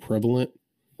are so prevalent.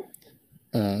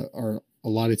 are a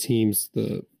lot of teams,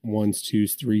 the 1s,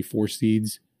 2s, 3, 4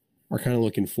 seeds, are kind of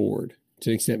looking forward to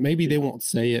an extent. Maybe they won't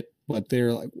say it, but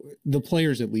they're like, the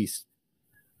players at least,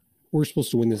 we're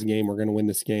supposed to win this game. We're going to win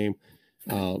this game.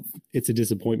 It's a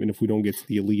disappointment if we don't get to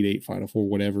the Elite Eight, Final Four,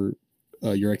 whatever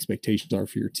your expectations are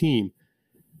for your team,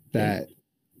 that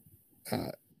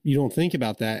you don't think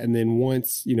about that. And then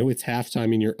once, it's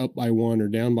halftime and you're up by 1 or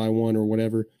down by 1 or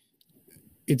whatever,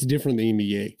 it's different than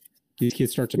the NBA. These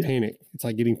kids start to panic. It's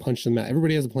like getting punched in the mouth.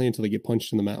 Everybody has a plan until they get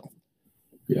punched in the mouth.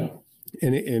 Yeah.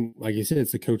 And like I said,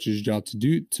 it's the coach's job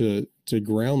to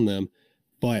ground them.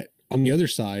 But on the other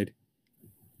side,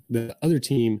 the other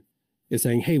team is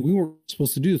saying, hey, we weren't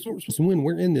supposed to do this. We're supposed to win.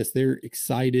 We're in this. They're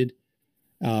excited.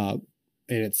 And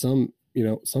it's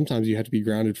sometimes you have to be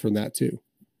grounded from that too.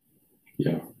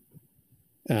 Yeah.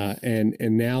 And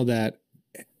now that,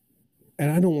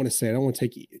 and I don't want to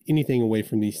take anything away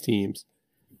from these teams,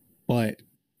 but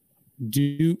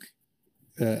Duke,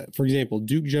 for example,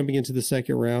 Duke jumping into the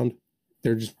second round,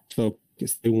 they're just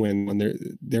focused. They win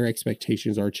when their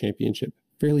expectations are championship.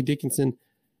 Fairleigh Dickinson,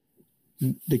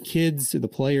 the kids, the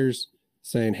players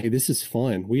saying, hey, this is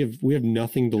fun. We have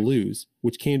nothing to lose,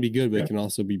 which can be good, but it can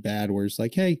also be bad, where it's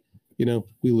like, hey,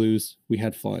 we lose, we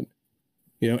had fun.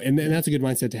 And that's a good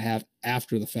mindset to have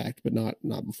after the fact, but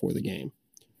not before the game.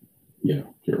 Yeah,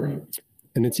 you're right.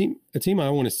 And a team I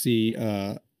want to see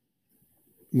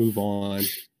move on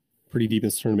pretty deep in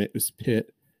this tournament is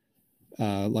Pitt.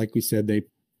 Like we said,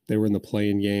 they were in the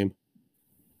play-in game.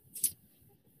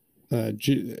 A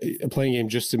playing game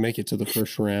just to make it to the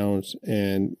first round,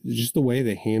 and just the way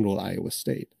they handled Iowa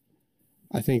State,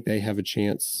 I think they have a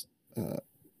chance.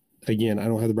 Again, I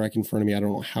don't have the bracket in front of me. I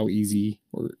don't know how easy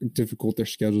or difficult their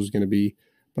schedule is going to be,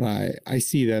 but I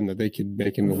see them that they could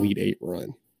make an Elite Eight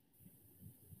run,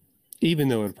 even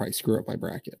though it would probably screw up my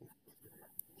bracket.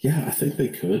 Yeah, I think they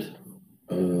could.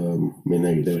 They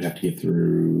would have to get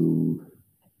through.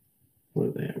 What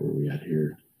are they at? Where are we at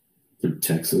here? Through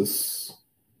Texas.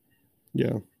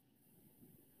 Yeah.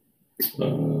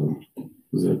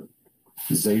 Was it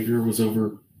Xavier was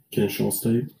over Kennesaw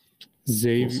State?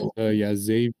 Xavier,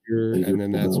 and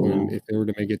then that's when, if they were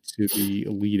to make it to the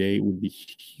Elite Eight, would be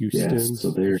Houston. Yeah,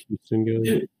 so Houston goes.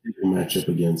 It will match up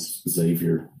against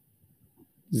Xavier,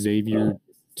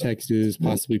 Texas,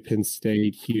 possibly Penn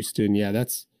State, Houston. Yeah,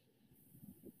 that's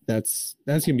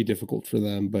gonna be difficult for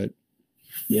them. But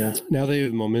yeah, now they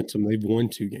have momentum. They've won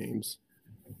 2 games.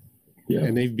 Yeah,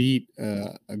 and they've beat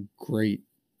a great.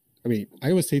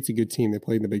 Iowa State's a good team. They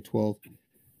played in the Big 12.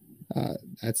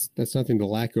 That's nothing to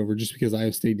lack over. Just because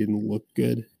Iowa State didn't look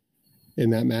good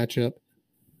in that matchup,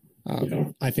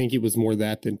 I think it was more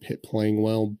that than Pitt playing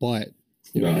well. But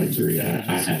I agree. I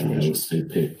had Iowa State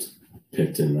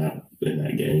picked in that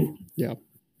game. Yeah.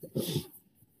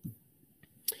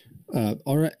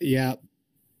 All right. Yeah.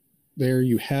 There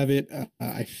you have it.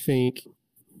 I think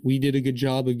we did a good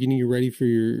job of getting you ready for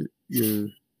your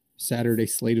Saturday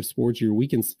slate of sports, your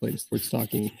weekend slate of sports,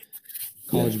 talking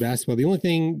college basketball. The only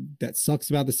thing that sucks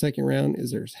about the second round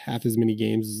is there's half as many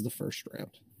games as the first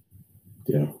round.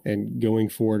 Yeah. And going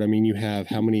forward, you have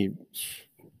how many?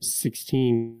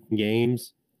 16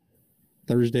 games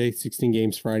Thursday, 16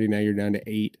 games Friday. Now you're down to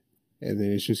 8, and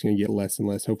then it's just going to get less and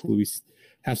less. Hopefully we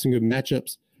have some good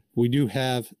matchups. We do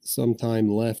have some time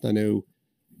left. I know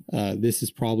this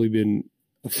has probably been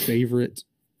a favorite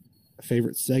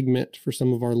segment for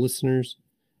some of our listeners.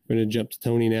 I'm going to jump to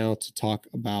Tony now to talk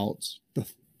about the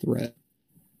thread.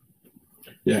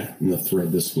 Yeah, and the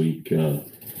thread this week,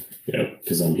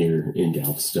 because I'm here in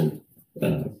Galveston,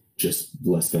 just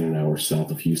less than an hour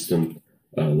south of Houston.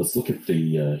 Let's look at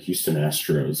the Houston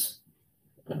Astros.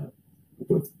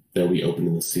 They'll be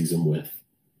opening the season with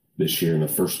this year. In the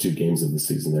first 2 games of the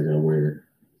season, they're going to wear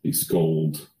these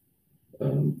gold,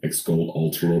 ex-gold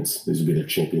alternates. These will be their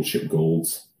championship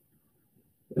golds.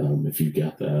 If you've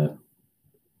got that.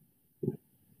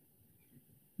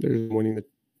 They're winning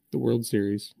the World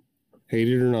Series. Hate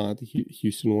it or not,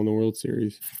 Houston won the World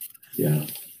Series. Yeah.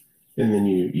 And then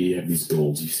you have these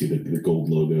golds. You see the gold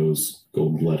logos,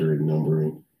 gold lettering,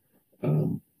 numbering.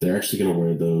 They're actually going to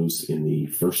wear those in the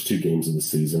first 2 games of the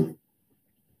season.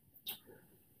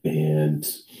 And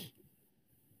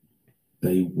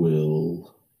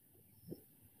they'll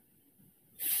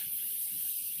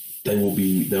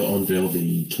unveil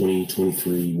the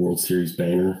 2023 World Series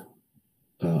banner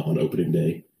on opening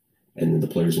day. And then the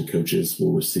players and coaches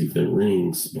will receive their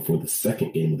rings before the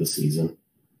second game of the season.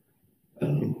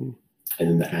 And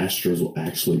then the Astros will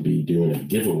actually be doing a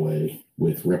giveaway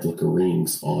with replica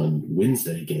rings on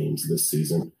Wednesday games this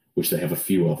season, which they have a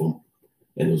few of them.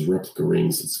 And those replica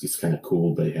rings, it's kind of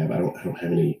cool. They have, I don't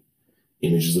have any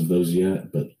images of those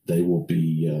yet, but they will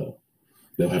be.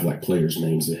 They'll have like players'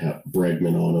 names that have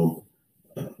Bregman on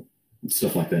them,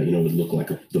 stuff like that. Would look like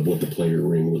what the player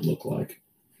ring would look like.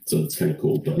 So it's kind of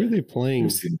cool. But who are they playing?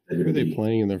 Who are they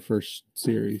playing in their first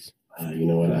series? You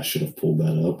know what? I should have pulled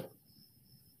that up.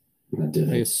 I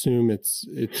didn't. I assume it's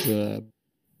who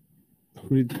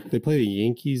did they play? The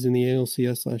Yankees in the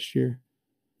ALCS last year?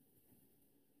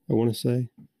 I want to say.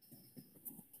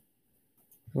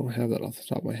 I don't have that off the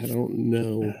top of my head. I don't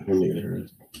know. I don't either.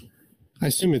 I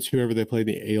assume it's whoever they play in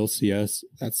the ALCS.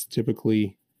 That's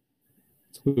typically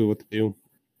what they do.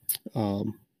 I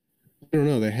don't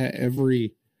know. They had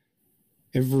every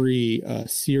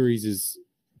series is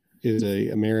a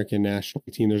American national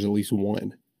team. There's at least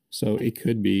one, so it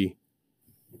could be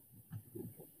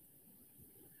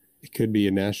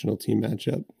a national team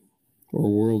matchup or a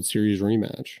World Series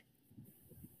rematch.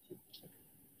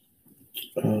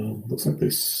 Looks like they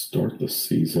start the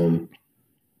season.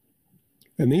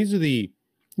 And these are the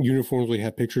uniforms we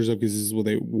have pictures of because this is what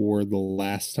they wore the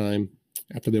last time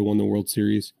after they won the World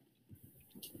Series.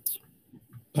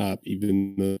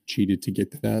 Even though cheated to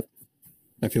get that.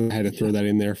 I feel like I had to throw that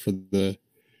in there for the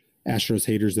Astros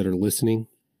haters that are listening.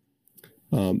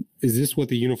 Is this what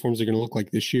the uniforms are going to look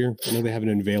like this year? I know they haven't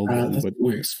unveiled them, but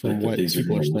from what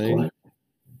people are saying. Like.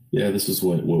 Yeah, this is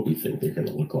what we think they're going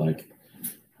to look like.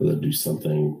 They'll do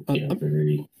something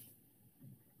very...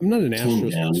 I'm not an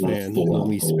Astros fan in the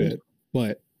least bit,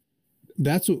 but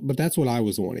that's what I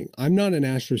was wanting. I'm not an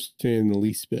Astros fan in the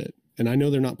least bit, and I know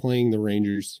they're not playing the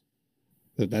Rangers.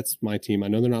 That's my team. I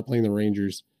know they're not playing the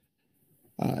Rangers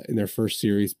in their first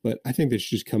series, but I think they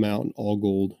should just come out in all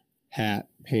gold hat,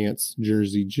 pants,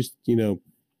 jersey, just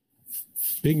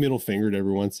big middle finger to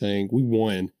everyone saying we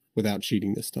won without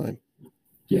cheating this time.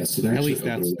 Yeah, so at least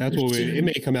that's what it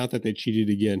may come out that they cheated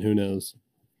again. Who knows?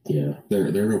 Yeah,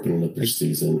 they're opening up their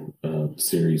season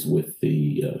series with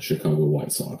the Chicago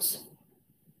White Sox.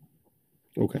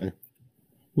 Okay,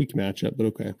 weak matchup, but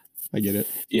okay, I get it.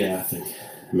 Yeah, I think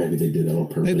maybe they did that on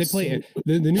purpose. They play it.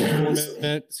 The new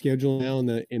format schedule now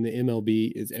in the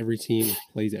MLB is every team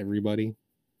plays everybody.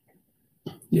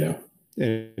 Yeah,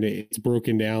 and it's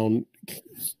broken down,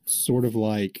 sort of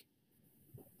like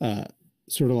the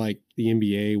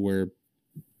NBA where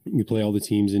you play all the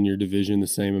teams in your division the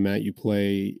same amount. You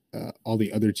play all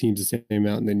the other teams the same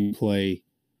amount, and then you play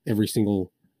every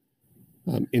single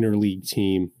interleague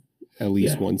team at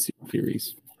least one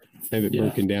series. I have it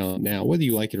broken down now, whether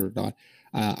you like it or not.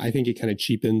 I think it kind of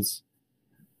cheapens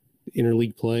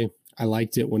interleague play. I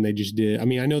liked it when they just did. I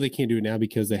mean, I know they can't do it now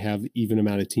because they have even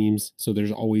amount of teams. So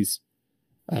there's always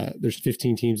there's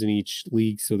 15 teams in each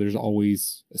league. So there's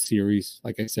always a series,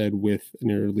 like I said, with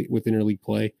interleague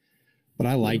play. But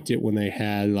I liked it when they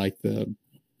had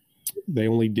they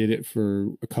only did it for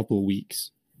a couple of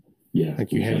weeks. Yeah.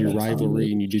 Like you had your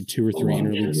rivalry and you did 2 or 3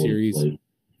 interleague series.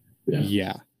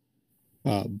 Yeah.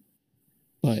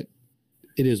 But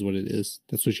it is what it is.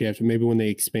 That's what you have to. Maybe when they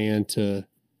expand to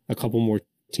a couple more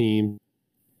teams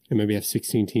and maybe have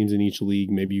 16 teams in each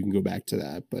league, maybe you can go back to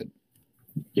that. But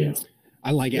yeah,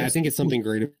 I like it. I think it's something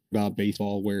great about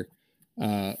baseball where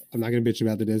I'm not going to bitch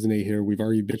about the designated hitter. We've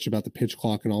already bitched about the pitch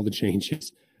clock and all the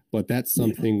changes, but that's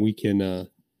something we can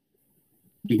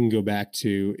go back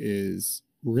to is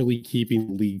really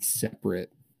keeping leagues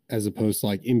separate as opposed to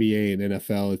like NBA and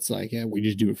NFL. It's like, we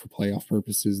just do it for playoff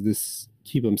purposes.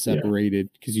 Keep them separated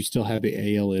because you still have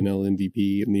the AL, NL,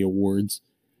 MVP and the awards.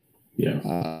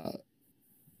 Yeah.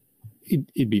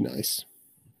 It'd be nice.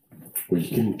 Well,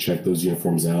 you can check those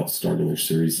uniforms out starting their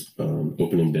series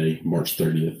opening day, March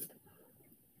 30th.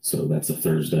 So that's a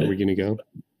Thursday. Are we going to go?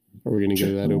 Are we going to go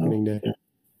to that opening day?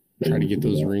 Yeah. Try to get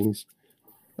those rings.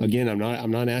 Again, I'm not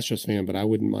an Astros fan, but I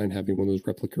wouldn't mind having one of those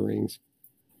replica rings.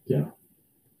 Yeah.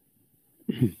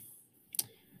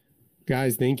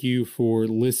 Guys, thank you for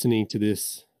listening to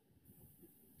this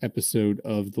episode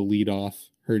of The Leadoff.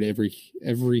 Heard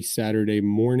every Saturday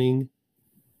morning.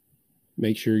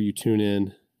 Make sure you tune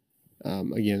in.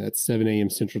 Again, that's 7 a.m.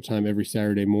 Central Time every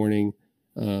Saturday morning.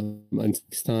 Until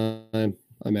next time,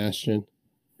 I'm Ashton.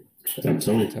 I'm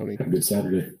Tony. Have a good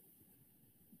Saturday.